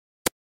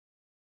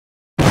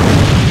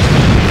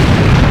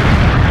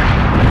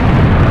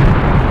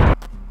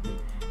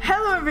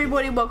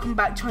everybody, welcome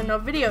back to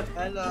another video.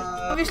 Hello.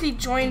 Obviously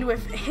joined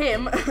with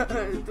him,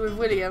 with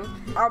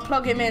William. I'll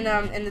plug him in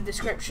the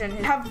description.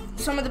 He have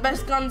some of the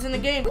best guns in the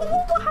game.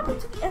 What happened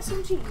to the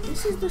SMG?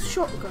 This is the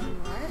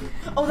shotgun,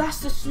 right? Oh,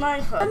 that's the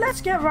sniper. Let's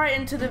get right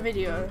into the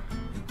video.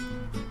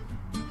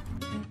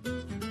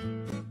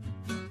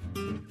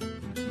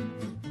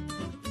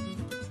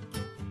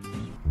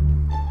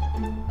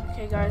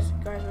 Okay, guys,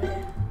 we're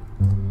here.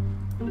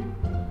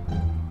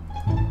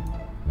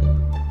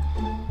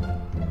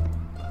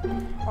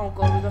 Oh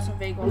god, we got some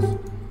Vagos.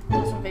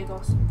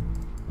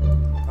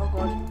 Oh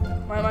god.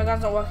 My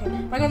gun's not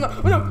working. My gun's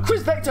not. Oh no!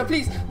 Chris Vector,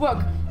 please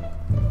work!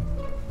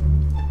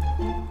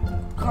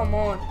 Come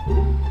on.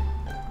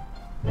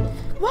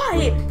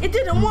 Why? It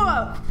didn't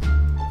work!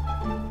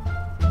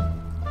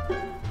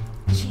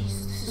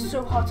 Jeez, this is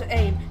so hard to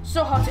aim.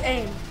 So hard to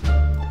aim.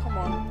 Come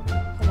on.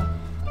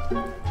 Come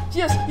on.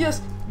 Yes,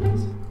 yes!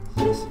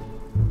 Yes.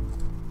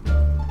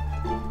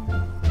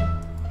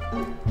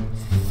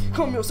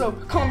 Calm yourself,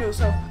 calm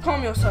yourself,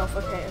 calm yourself.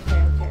 Okay.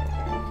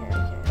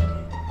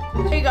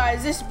 Hey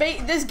guys, this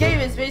game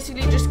is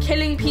basically just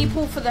killing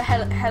people for the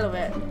hell of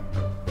it.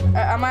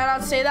 Am I allowed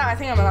to say that? I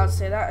think I'm allowed to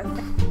say that.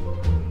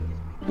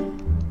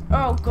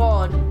 Oh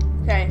god.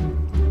 Okay.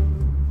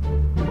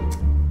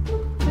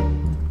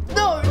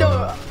 No,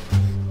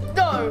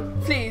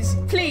 please.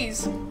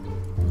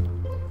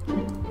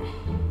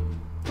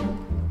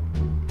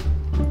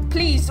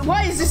 Please,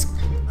 why is this?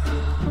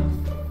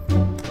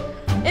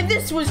 If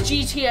this was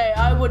GTA,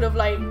 I would have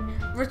like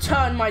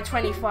returned my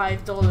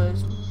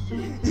 $25.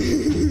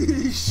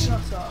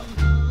 Shut up.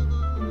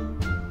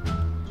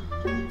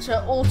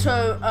 To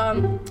auto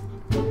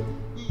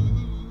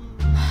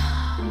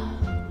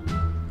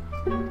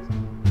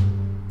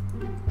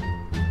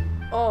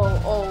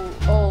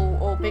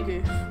oh, big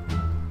oof.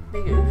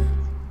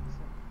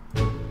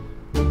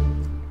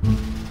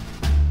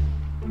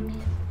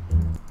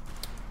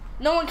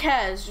 No one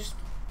cares. Just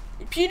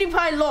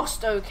PewDiePie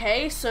lost,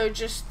 okay? So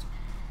just.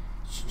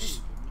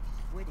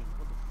 Winning?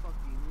 What the fuck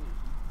do you mean?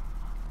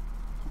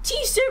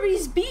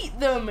 T-Series beat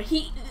them. Look at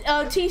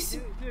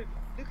T-Series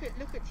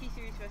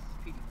versus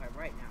PewDiePie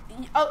right now.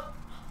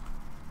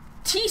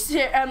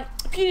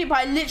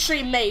 PewDiePie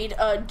literally made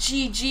a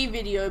GG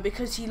video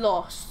because he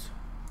lost.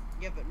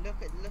 Yeah, but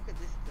look at this. Look at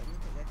this stuff.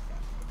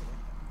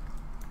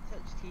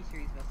 Touch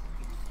T-Series versus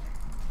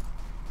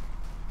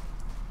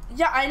PewDiePie.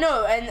 Yeah, I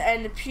know,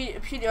 and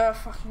PewDiePie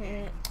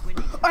fucking.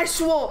 I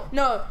swore.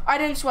 No, I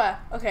didn't swear.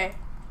 Okay.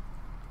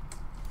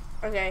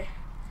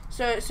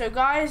 So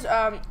guys,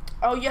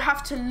 oh, you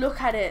have to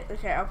look at it.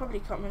 Okay, I'll probably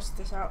cut most of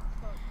this out.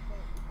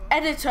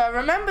 Editor,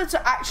 remember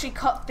to actually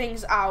cut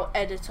things out.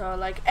 Editor,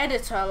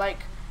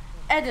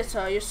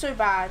 you're so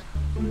bad.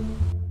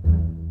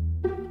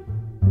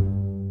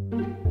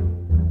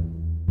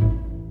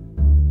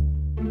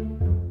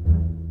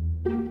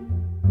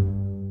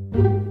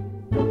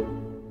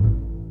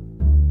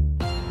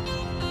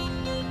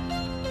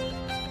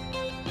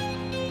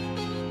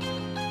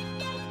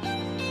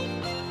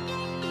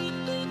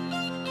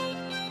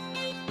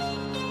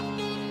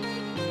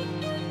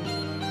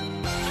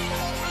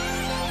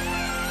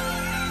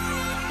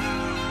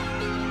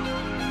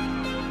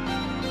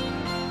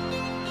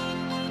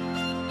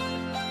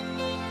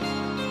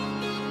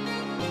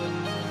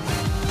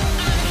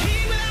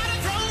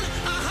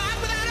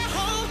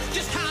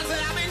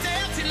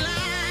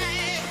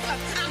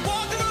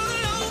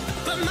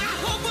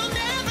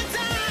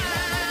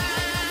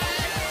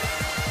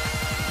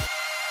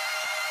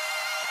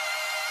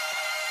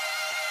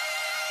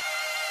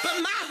 But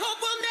my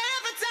hope will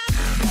never die.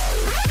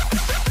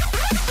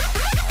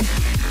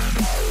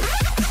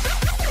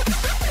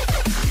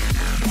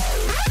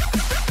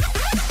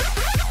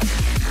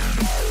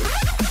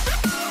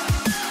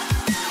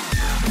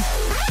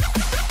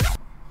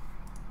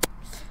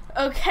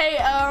 Okay,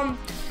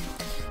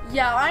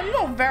 yeah, I'm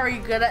not very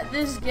good at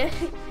this game.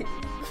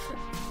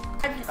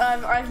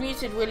 I've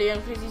muted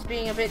William because he's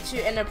being a bit too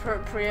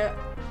inappropriate.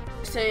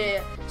 So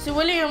yeah, so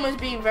William was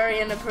being very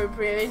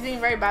inappropriate. He's being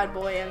very bad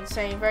boy and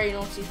saying very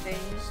naughty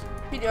things.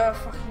 Video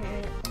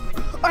fucking.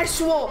 I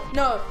swore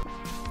no.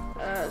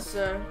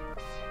 So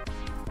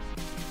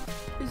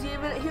he's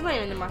not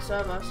even in my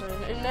server. So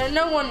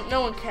no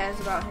one cares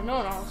about him. No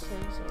one asks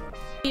him. So to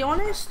be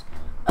honest,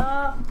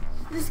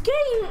 this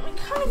game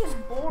kind of gets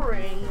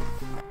boring.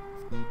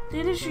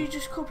 They literally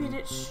just copied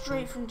it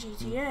straight from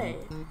GTA.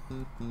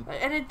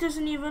 And it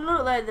doesn't even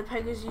look like the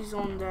Pegasus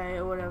on day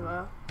or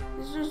whatever.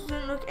 This just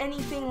doesn't look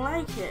anything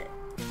like it.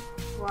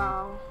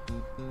 Wow.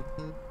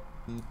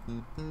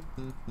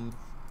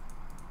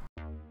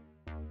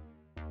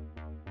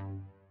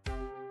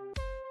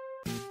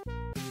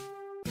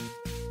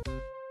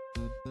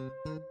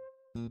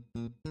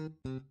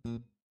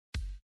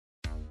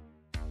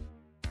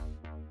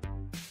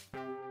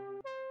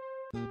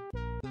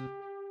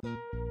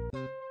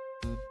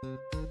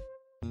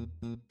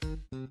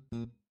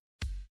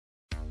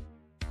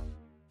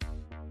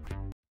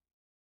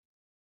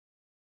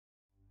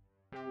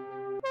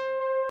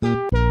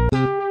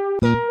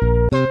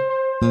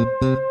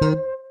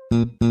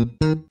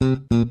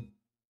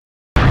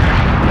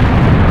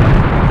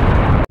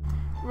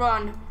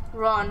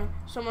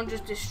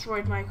 just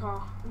destroyed my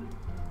car.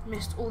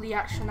 Missed all the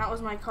action. That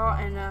was my car,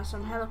 and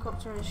some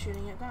helicopter is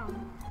shooting it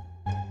down.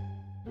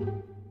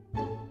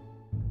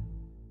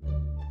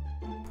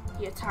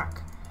 The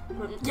attack.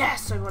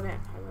 Yes, I got it.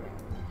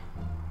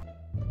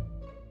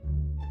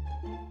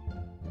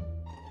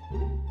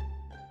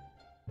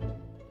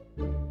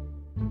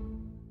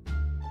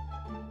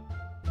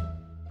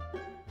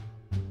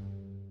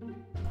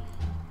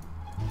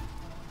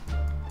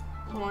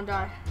 Come on,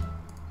 die.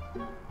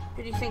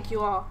 Who do you think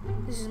you are?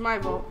 This is my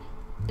vault.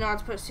 You know how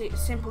to put a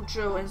simple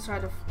drill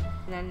inside of,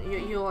 and then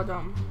you are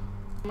dumb.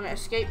 I'm gonna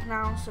escape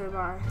now, so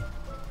bye.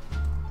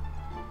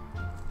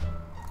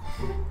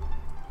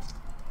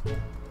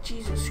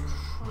 Jesus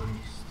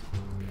Christ.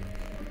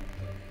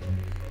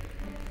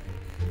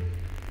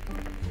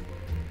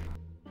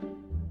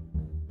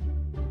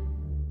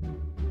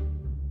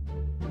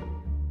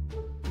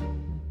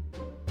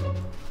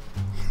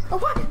 Oh,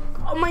 what?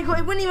 Oh my god,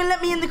 it wouldn't even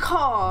let me in the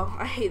car.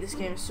 I hate this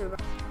game so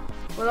bad.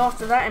 Well,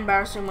 after that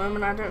embarrassing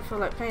moment, I don't feel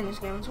like playing this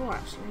game at all,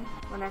 actually.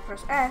 When I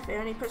press F, it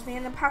only puts me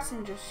in the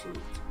passenger seat.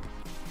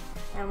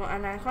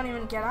 And I can't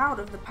even get out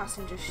of the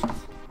passenger seat.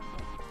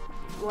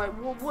 Like,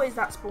 what is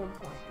that spawn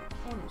point?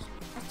 Honestly.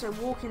 You have to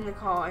walk in the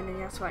car, and then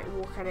you have to, like,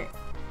 walk at it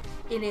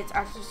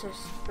at a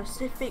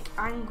specific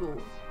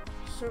angle.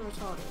 So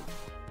retarded.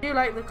 I do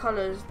like the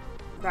colours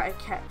that it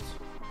kept.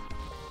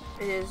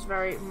 It is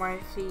very my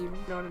theme,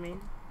 you know what I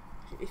mean?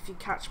 If you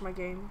catch my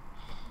game.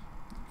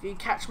 If you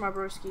catch my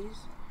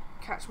broskies.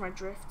 Catch my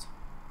drift.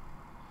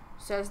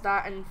 Says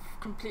that and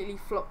completely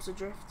flops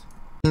adrift.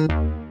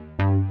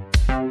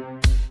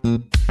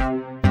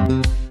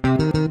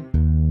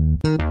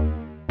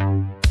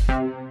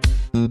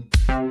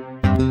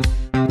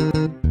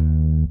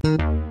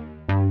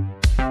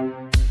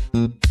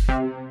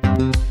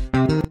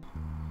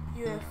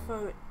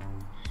 UFO.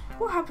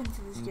 What happened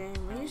to this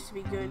game? It used to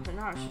be good, but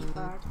now it's just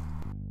bad.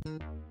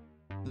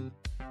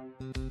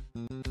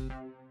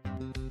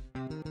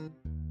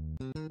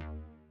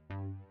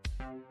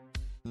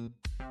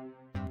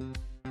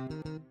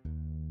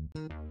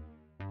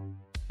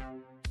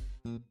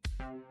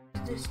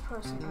 Does this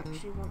person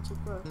actually want to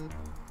go?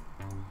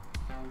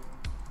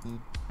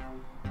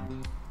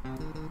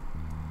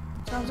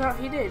 Turns out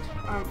he did.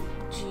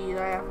 Gee,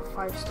 I have a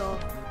 5-star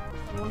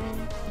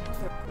warning.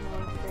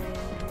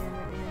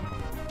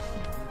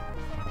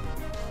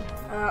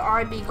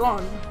 I be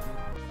gone.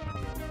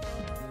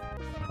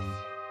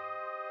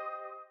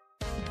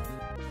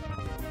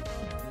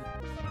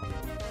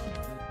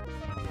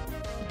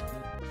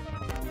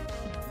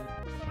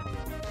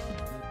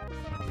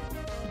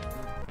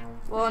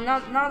 Well,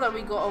 now that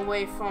we got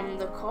away from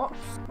the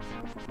cops.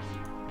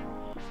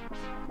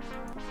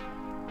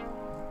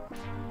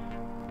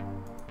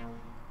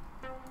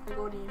 I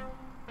got him.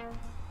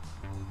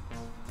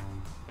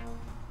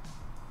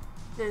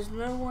 There's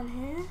no one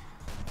here?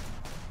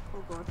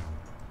 Oh god.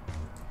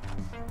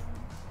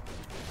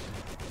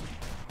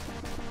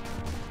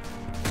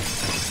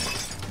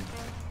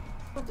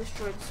 I'll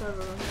destroy the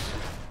server rooms.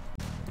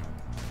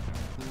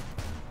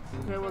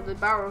 Okay, well the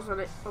barrels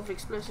of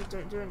explosive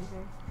don't do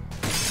anything.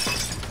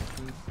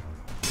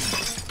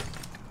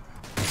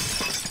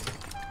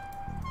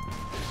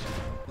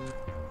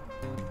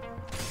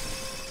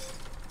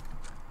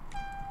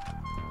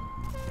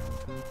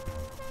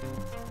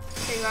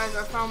 Hey guys,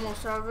 I found more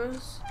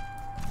servers.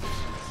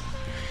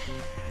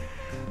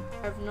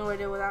 I have no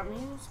idea what that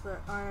means,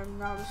 but I am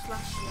now the /man.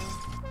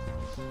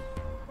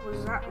 What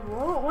is that?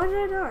 What? Why did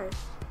I die?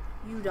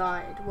 You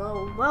died.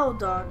 Well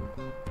done.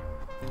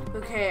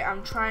 Okay,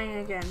 I'm trying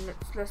again.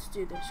 Let's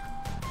do this.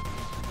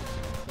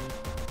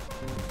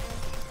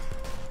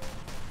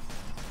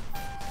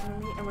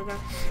 And we're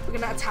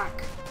gonna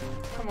attack.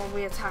 Come on,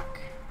 we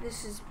attack.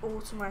 This is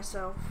all to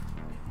myself.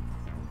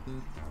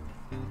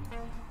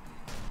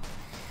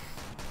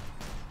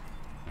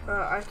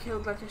 I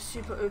killed like a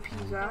super OP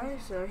guy,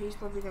 so he's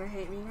probably gonna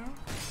hate me now.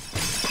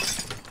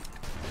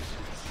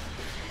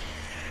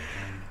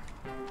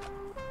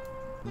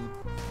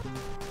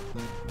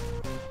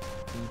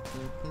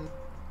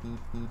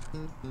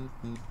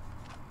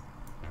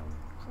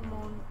 Come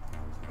on,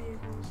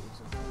 vehicles.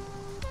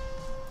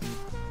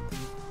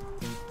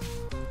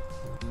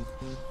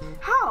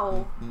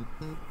 How?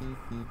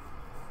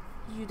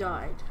 You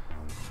died.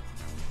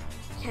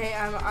 Okay,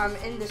 I'm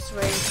in this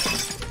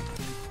race.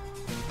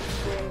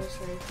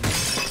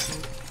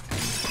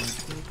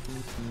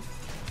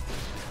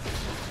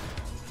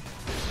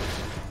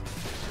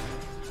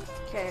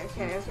 Okay.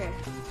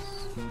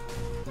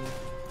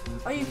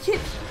 Are you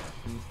kidding?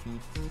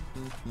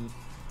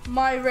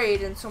 My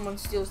raid and someone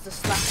steals the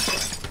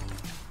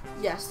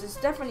 /. Yes, it's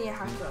definitely a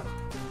hacker.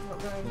 I'm not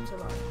going to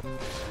lie.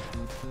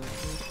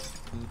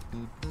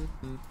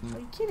 Are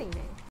you kidding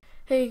me?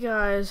 Hey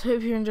guys,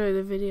 hope you enjoyed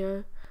the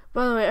video.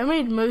 By the way, I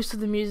made most of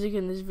the music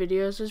in this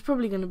video, so it's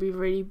probably going to be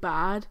really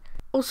bad.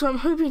 Also, I'm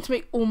hoping to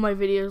make all my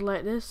videos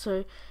like this,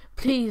 so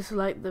please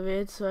like the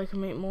vid so I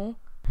can make more.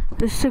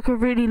 This took a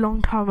really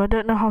long time. I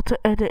don't know how to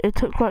edit. It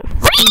took like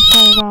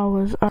 5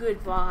 hours.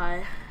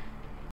 Goodbye.